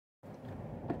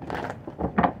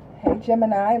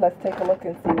Gemini, let's take a look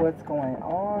and see what's going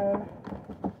on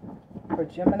for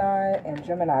Gemini and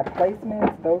Gemini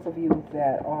placements. Those of you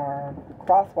that are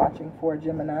cross-watching for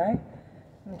Gemini,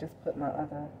 let me just put my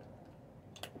other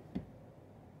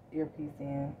earpiece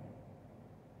in.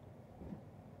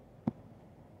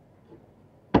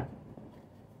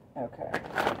 Okay.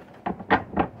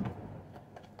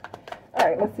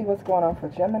 Alright, let's see what's going on for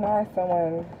Gemini.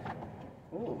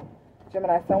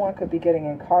 Someone could be getting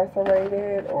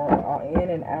incarcerated or in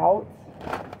and out.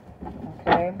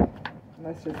 Okay.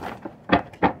 Let's just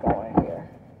keep going here.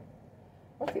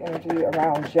 What's the energy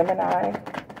around Gemini?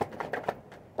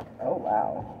 Oh,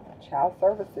 wow. Child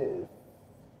services.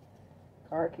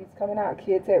 Card keeps coming out.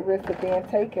 Kids at risk of being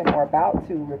taken or about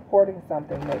to, reporting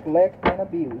something, neglect and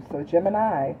abuse. So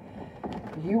Gemini,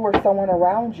 you or someone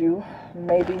around you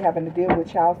may be having to deal with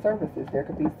child services. There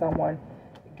could be someone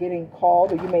getting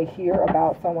called, or you may hear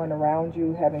about someone around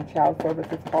you having child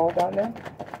services called on them.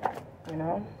 You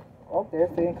know? Oh,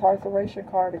 there's the incarceration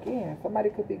card again. Somebody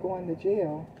could be going to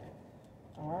jail.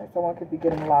 Alright, someone could be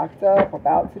getting locked up,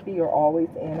 about to be, or always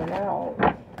in and out.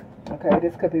 Okay,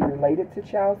 this could be related to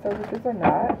child services or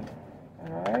not.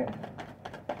 Alright.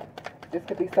 This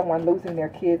could be someone losing their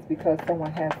kids because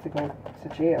someone has to go to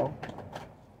jail.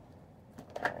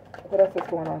 What else is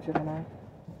going on, Gemini?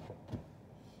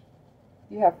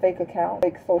 You have fake accounts,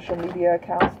 fake social media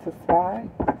accounts to spy.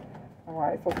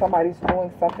 Alright, so somebody's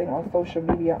doing something on social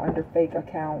media under fake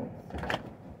accounts.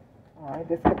 Alright,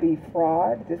 this could be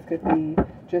fraud. This could be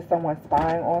just someone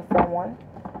spying on someone.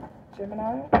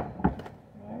 Gemini.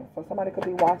 Alright, so somebody could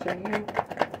be watching you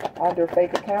under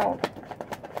fake accounts.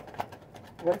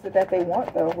 What is it that they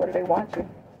want, though? What are they watching?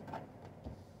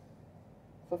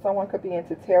 So someone could be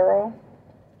into tarot.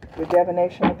 The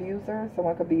divination abuser.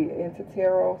 Someone could be into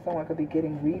tarot. Someone could be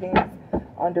getting readings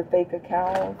under fake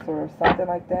accounts or something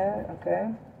like that. Okay.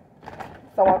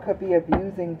 Someone could be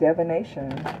abusing divination.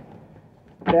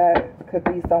 That could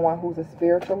be someone who's a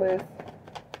spiritualist.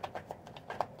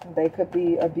 They could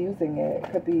be abusing it.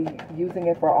 Could be using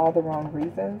it for all the wrong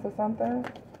reasons or something.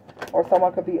 Or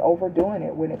someone could be overdoing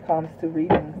it when it comes to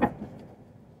readings.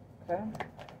 Okay.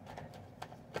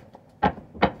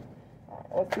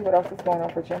 Let's see what else is going on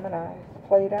for Gemini.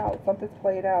 Played out. Something's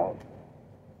played out.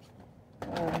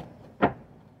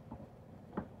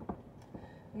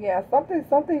 Yeah,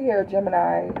 something here,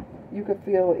 Gemini, you could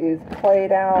feel is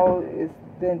played out. It's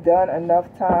been done enough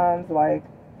times. Like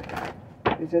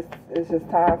it's just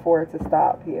time for it to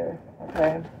stop here.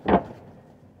 Okay.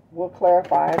 We'll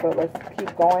clarify, but let's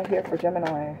keep going here for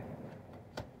Gemini.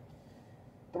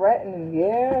 Threatening,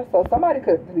 yeah. So somebody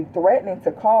could be threatening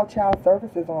to call child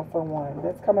services on someone.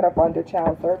 That's coming up under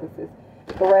child services.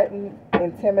 Threatening,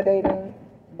 intimidating,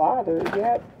 bothered.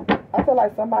 Yep. I feel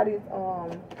like somebody's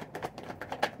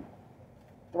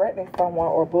threatening someone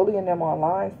or bullying them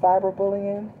online,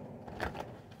 cyberbullying,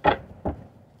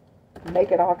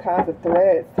 making all kinds of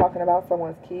threats, talking about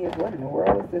someone's kids. What in the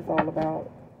world is this all about?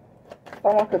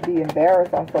 Someone could be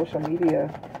embarrassed on social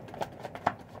media.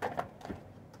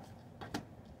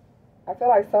 I feel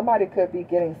like somebody could be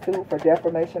getting sued for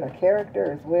defamation of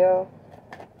character as well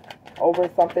over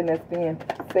something that's being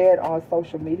said on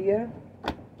social media.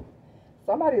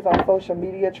 Somebody's on social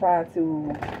media trying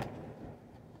to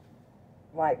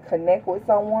like connect with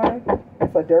someone.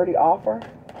 It's a dirty offer.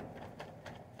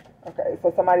 Okay,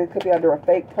 so somebody could be under a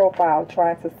fake profile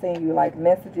trying to send you like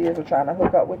messages or trying to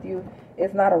hook up with you.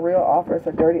 It's not a real offer, it's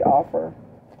a dirty offer.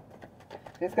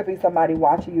 This could be somebody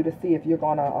watching you to see if you're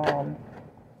gonna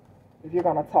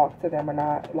talk to them or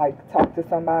not, like talk to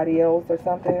somebody else or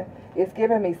something. It's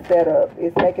giving me setup.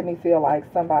 It's making me feel like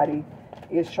somebody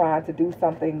is trying to do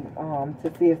something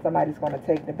to see if somebody's going to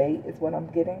take the bait is what I'm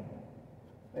getting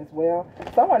as well.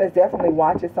 Someone is definitely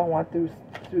watching someone through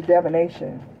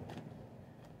divination.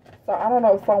 So I don't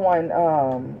know if someone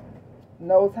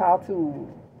knows how to,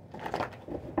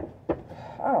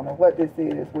 I don't know what this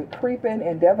is, with creeping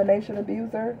and divination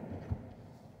abuser.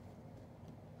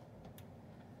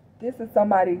 This is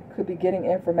somebody could be getting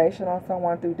information on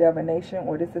someone through divination,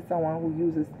 or this is someone who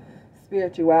uses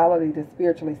spirituality to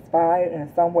spiritually spy in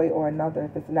some way or another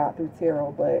if it's not through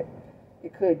tarot, but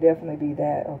it could definitely be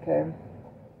that, okay?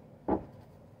 All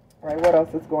right, what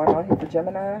else is going on here for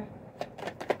Gemini?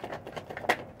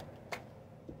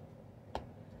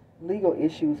 Legal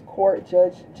issues, court,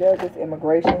 judges,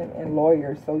 immigration, and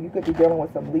lawyers. So you could be dealing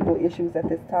with some legal issues at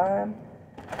this time,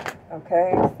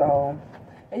 okay? So...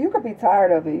 and you could be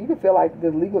tired of it. You could feel like the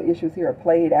legal issues here are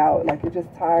played out. Like you're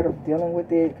just tired of dealing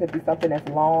with it. It could be something that's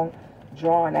long,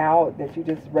 drawn out, that you're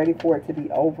just ready for it to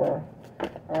be over.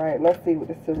 All right, let's see what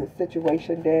this is.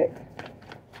 Situation deck.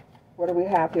 What do we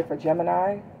have here for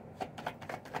Gemini?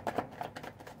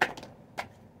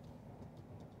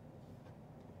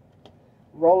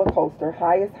 roller coaster,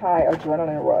 highest high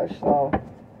adrenaline rush. So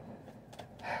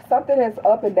something is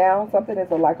up and down. Something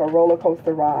is like a roller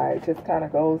coaster ride. Just kind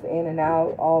of goes in and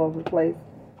out all over the place.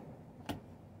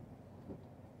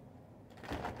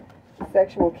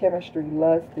 Sexual chemistry,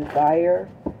 lust, desire,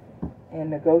 and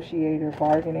negotiator,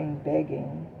 bargaining,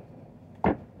 begging.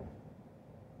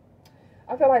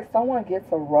 I feel like someone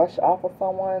gets a rush off of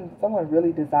someone. Someone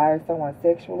really desires someone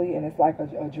sexually, and it's like an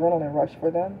adrenaline rush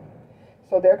for them.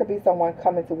 So there could be someone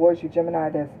coming towards you, Gemini,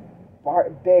 that's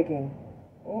begging.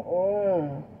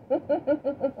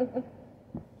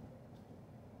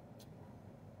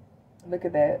 Look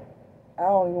at that. I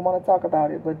don't even want to talk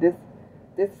about it, but this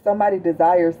somebody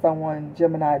desires someone,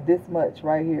 Gemini, this much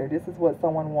right here. This is what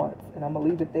someone wants, and I'm gonna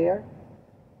leave it there.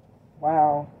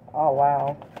 Wow. Oh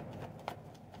wow.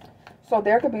 So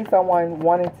there could be someone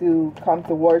wanting to come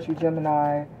towards you,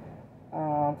 Gemini,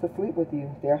 to sleep with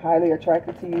you. They're highly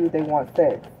attracted to you. They want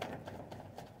sex.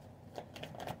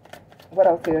 What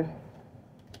else here?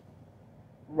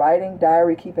 Writing,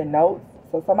 diary, keeping notes.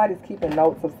 So somebody's keeping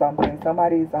notes of something.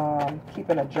 Somebody's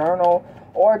keeping a journal.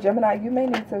 Or Gemini, you may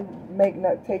need to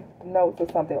take notes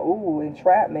of something. Ooh,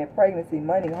 entrapment, pregnancy,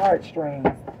 money, heartstrings.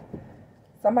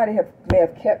 Somebody may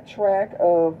have kept track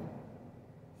of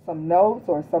some notes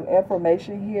or some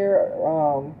information here.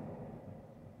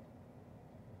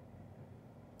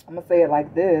 I'm going to say it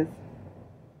like this.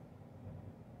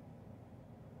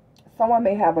 Someone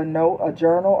may have a note, a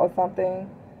journal or something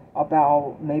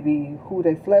about maybe who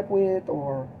they slept with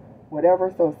or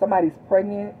whatever. So if somebody's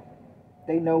pregnant,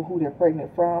 they know who they're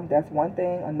pregnant from. That's one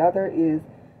thing. Another is,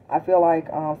 I feel like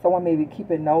someone may be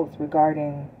keeping notes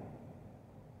regarding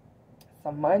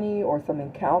some money or some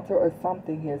encounter or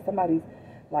something here. Somebody's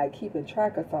like keeping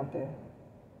track of something.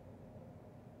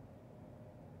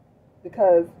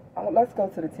 Because let's go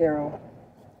to the tarot.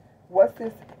 What's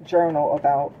this journal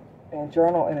about? And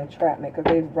journal and entrapment, because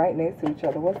they're right next to each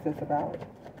other. What's this about?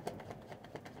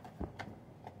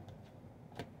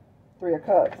 Three of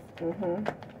Cups.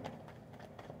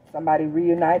 Somebody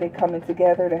reunited, coming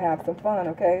together to have some fun.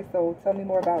 Okay, so tell me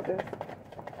more about this.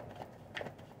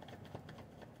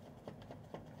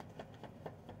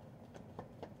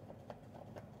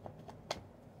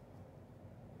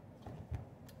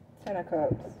 Ten of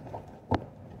Cups.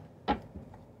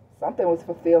 Something was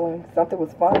fulfilling. Something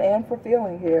was fun and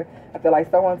fulfilling here. I feel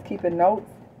like someone's keeping notes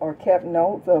or kept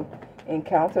notes of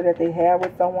encounter that they had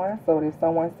with someone. So if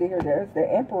someone see her, there's the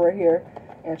Emperor here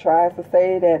and tries to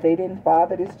say that they didn't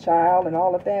father this child and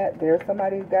all of that. There's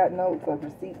somebody who got notes or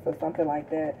receipts or something like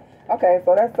that. Okay,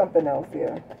 so that's something else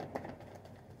here.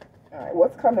 All right,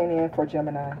 what's coming in for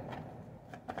Gemini?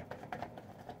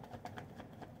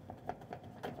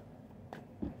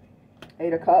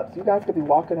 Eight of Cups. You guys could be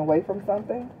walking away from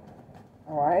something.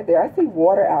 All right, there. I see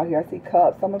water out here. I see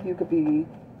cups. Some of you could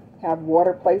have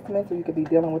water placements, or you could be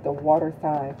dealing with a water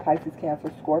sign. Pisces, Cancer,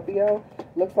 Scorpio.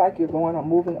 Looks like you're going or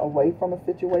moving away from a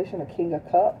situation. A King of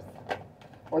Cups.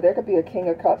 Or there could be a King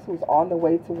of Cups who's on the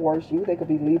way towards you. They could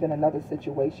be leaving another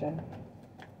situation.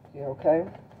 Yeah, okay.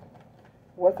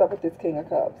 What's up with this King of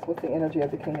Cups? What's the energy of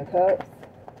the King of Cups?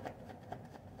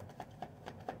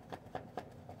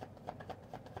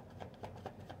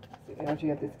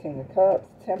 Energy of this King of Cups.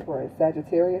 Temperance,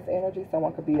 Sagittarius energy.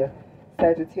 Someone could be a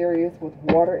Sagittarius with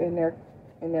water in their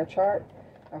chart.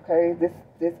 Okay,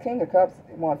 this King of Cups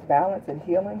wants balance and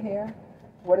healing here.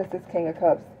 What is this King of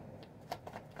Cups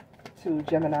to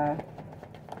Gemini?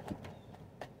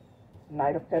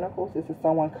 Knight of Pentacles. This is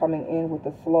someone coming in with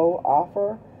a slow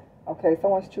offer. Okay,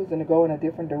 someone's choosing to go in a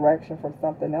different direction from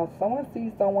something else. Someone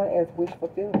sees someone as wish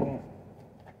fulfillment.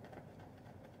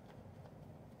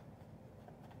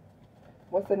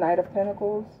 What's the Knight of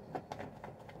Pentacles?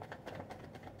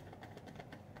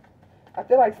 I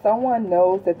feel like someone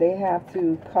knows that they have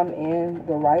to come in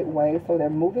the right way, so they're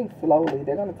moving slowly.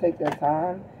 They're going to take their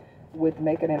time with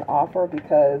making an offer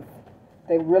because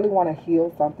they really want to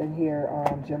heal something here,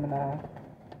 Gemini.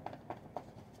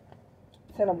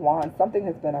 Ten of Wands. Something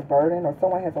has been a burden, or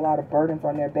someone has a lot of burdens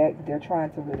on their back that they're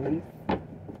trying to release.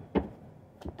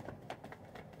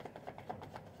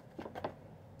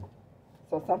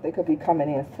 So something could be coming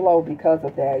in slow because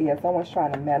of that. Yeah, someone's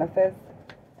trying to manifest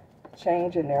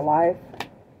change in their life.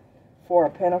 Four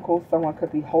of Pentacles. Someone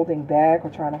could be holding back or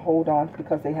trying to hold on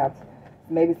because they have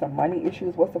maybe some money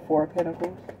issues. What's the Four of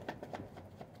Pentacles?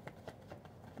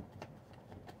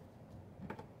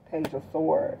 Page of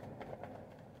Swords.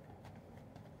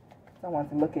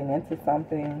 Someone's looking into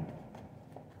something.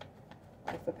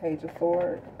 What's the Page of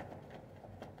Swords?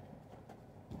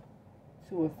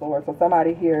 Two of Swords. So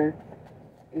somebody here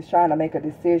is trying to make a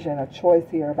decision, a choice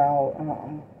here about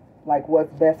like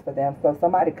what's best for them. So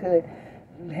somebody could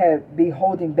be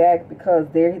holding back because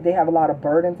they have a lot of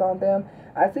burdens on them.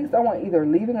 I see someone either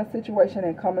leaving a situation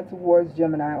and coming towards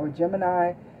Gemini, or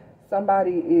Gemini,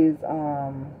 somebody is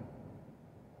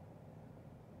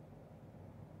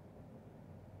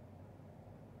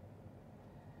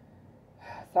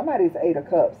somebody's Eight of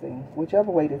Cups, and whichever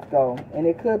way this goes. And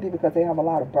it could be because they have a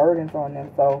lot of burdens on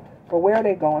them. So, but where are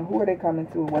they going? Who are they coming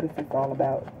to? What is this all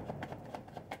about?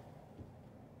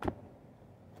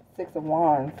 Six of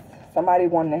Wands. Somebody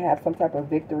wanting to have some type of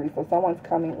victory. So someone's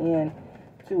coming in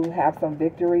to have some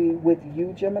victory with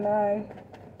you, Gemini.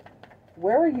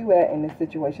 Where are you at in this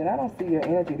situation? I don't see your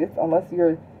energy. This, unless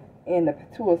you're in the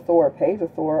Two of Swords, Page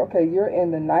of Swords. Okay, you're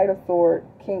in the Knight of Swords,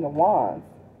 King of Wands.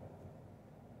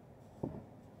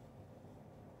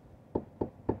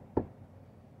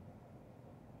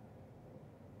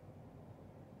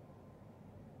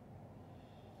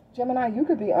 Gemini, you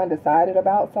could be undecided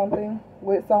about something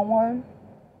with someone.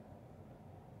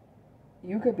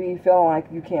 You could be feeling like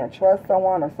you can't trust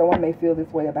someone, or someone may feel this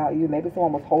way about you. Maybe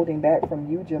someone was holding back from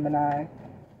you, Gemini,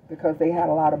 because they had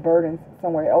a lot of burdens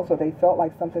somewhere else, or they felt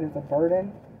like something is a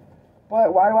burden.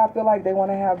 But why do I feel like they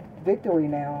want to have victory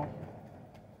now?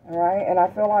 All right, and I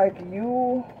feel like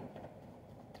you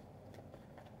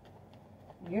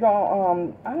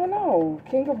don't, I don't know,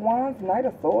 King of Wands, Knight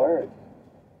of Swords.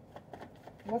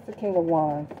 What's the King of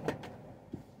Wands?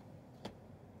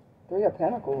 Three of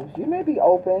Pentacles. You may be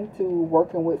open to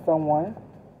working with someone.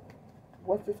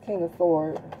 What's this King of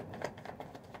Swords?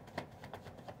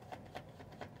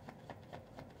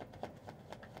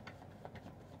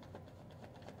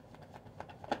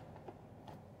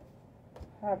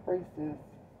 High Priestess.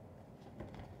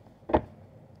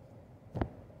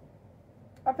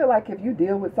 I feel like if you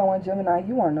deal with someone, Gemini,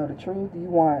 you want to know the truth. You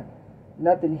want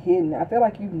nothing hidden. I feel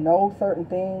like you know certain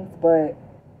things, but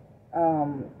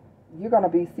you're going to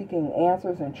be seeking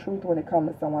answers and truth when it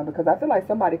comes to someone, because I feel like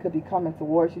somebody could be coming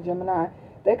towards you, Gemini.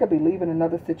 They could be leaving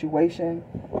another situation,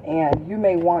 and you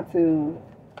may want to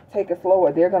take it slow,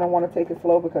 or they're going to want to take it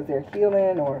slow because they're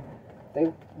healing, or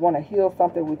they want to heal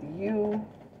something with you.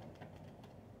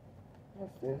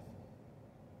 What's this?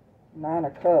 Nine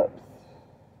of Cups.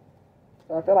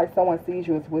 So I feel like someone sees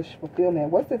you as wish fulfillment.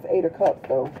 What's this Eight of Cups,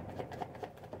 though?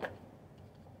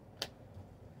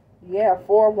 Yeah,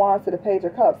 Four of Wands to the Page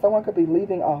of Cups. Someone could be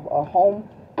leaving a home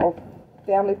or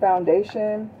family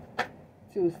foundation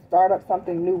to start up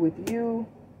something new with you.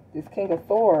 This King of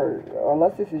Swords,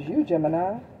 unless this is you,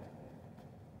 Gemini.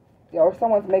 Yeah, or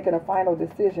someone's making a final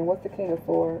decision. What's the King of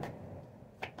Swords?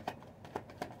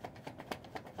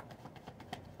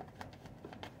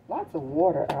 Lots of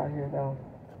water out here, though.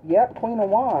 Yep, Queen of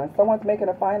Wands. Someone's making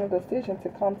a final decision to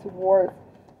come towards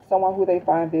someone who they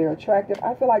find very attractive.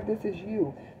 I feel like this is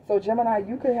you. So Gemini,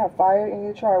 you could have fire in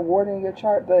your chart, water in your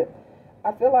chart, but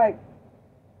I feel like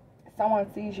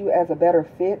someone sees you as a better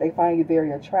fit. They find you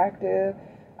very attractive.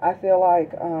 I feel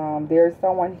like there's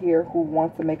someone here who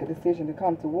wants to make a decision to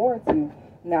come towards you.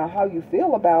 Now, how you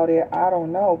feel about it, I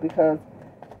don't know, because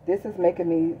this is making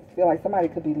me feel like somebody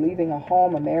could be leaving a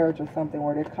home, a marriage, or something,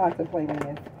 or they're contemplating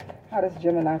this. How does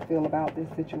Gemini feel about this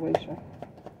situation?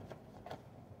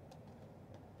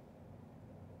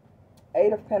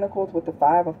 Eight of Pentacles with the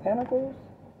Five of Pentacles.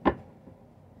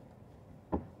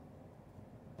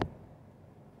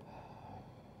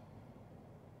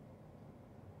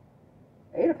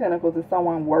 Eight of Pentacles is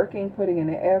someone working, putting in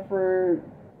the effort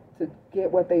to get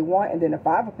what they want. And then the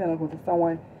Five of Pentacles is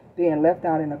someone being left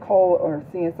out in the cold, or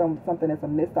seeing something as a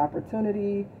missed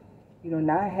opportunity. You know,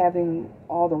 not having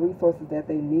all the resources that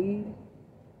they need.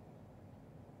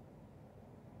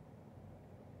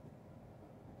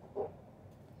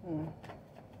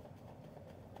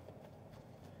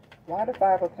 Why the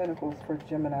Five of Pentacles for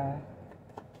Gemini?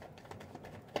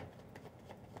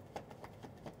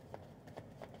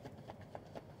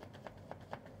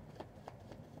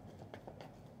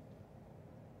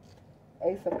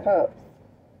 Ace of Cups.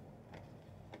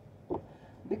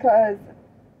 Because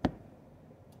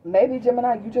maybe,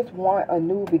 Gemini, you just want a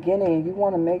new beginning. You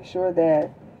want to make sure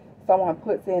that someone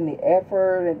puts in the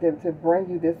effort and to bring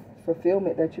you this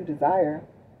fulfillment that you desire.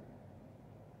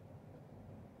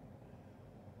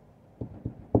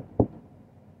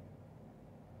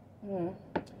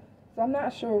 So I'm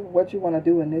not sure what you want to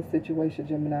do in this situation,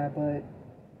 Gemini, but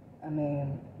I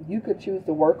mean, you could choose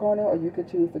to work on it, or you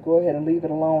could choose to go ahead and leave it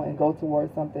alone and go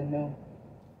towards something new.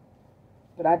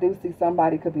 But I do see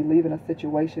somebody could be leaving a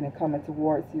situation and coming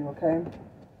towards you, okay?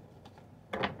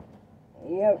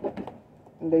 Yep.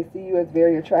 And they see you as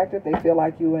very attractive. They feel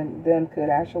like you and them could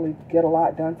actually get a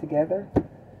lot done together.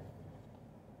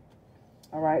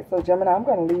 All right, so Gemini, I'm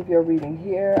going to leave your reading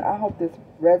here. I hope this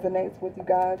resonates with you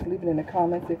guys. Leave it in the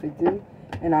comments if it do,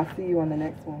 and I'll see you on the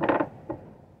next one.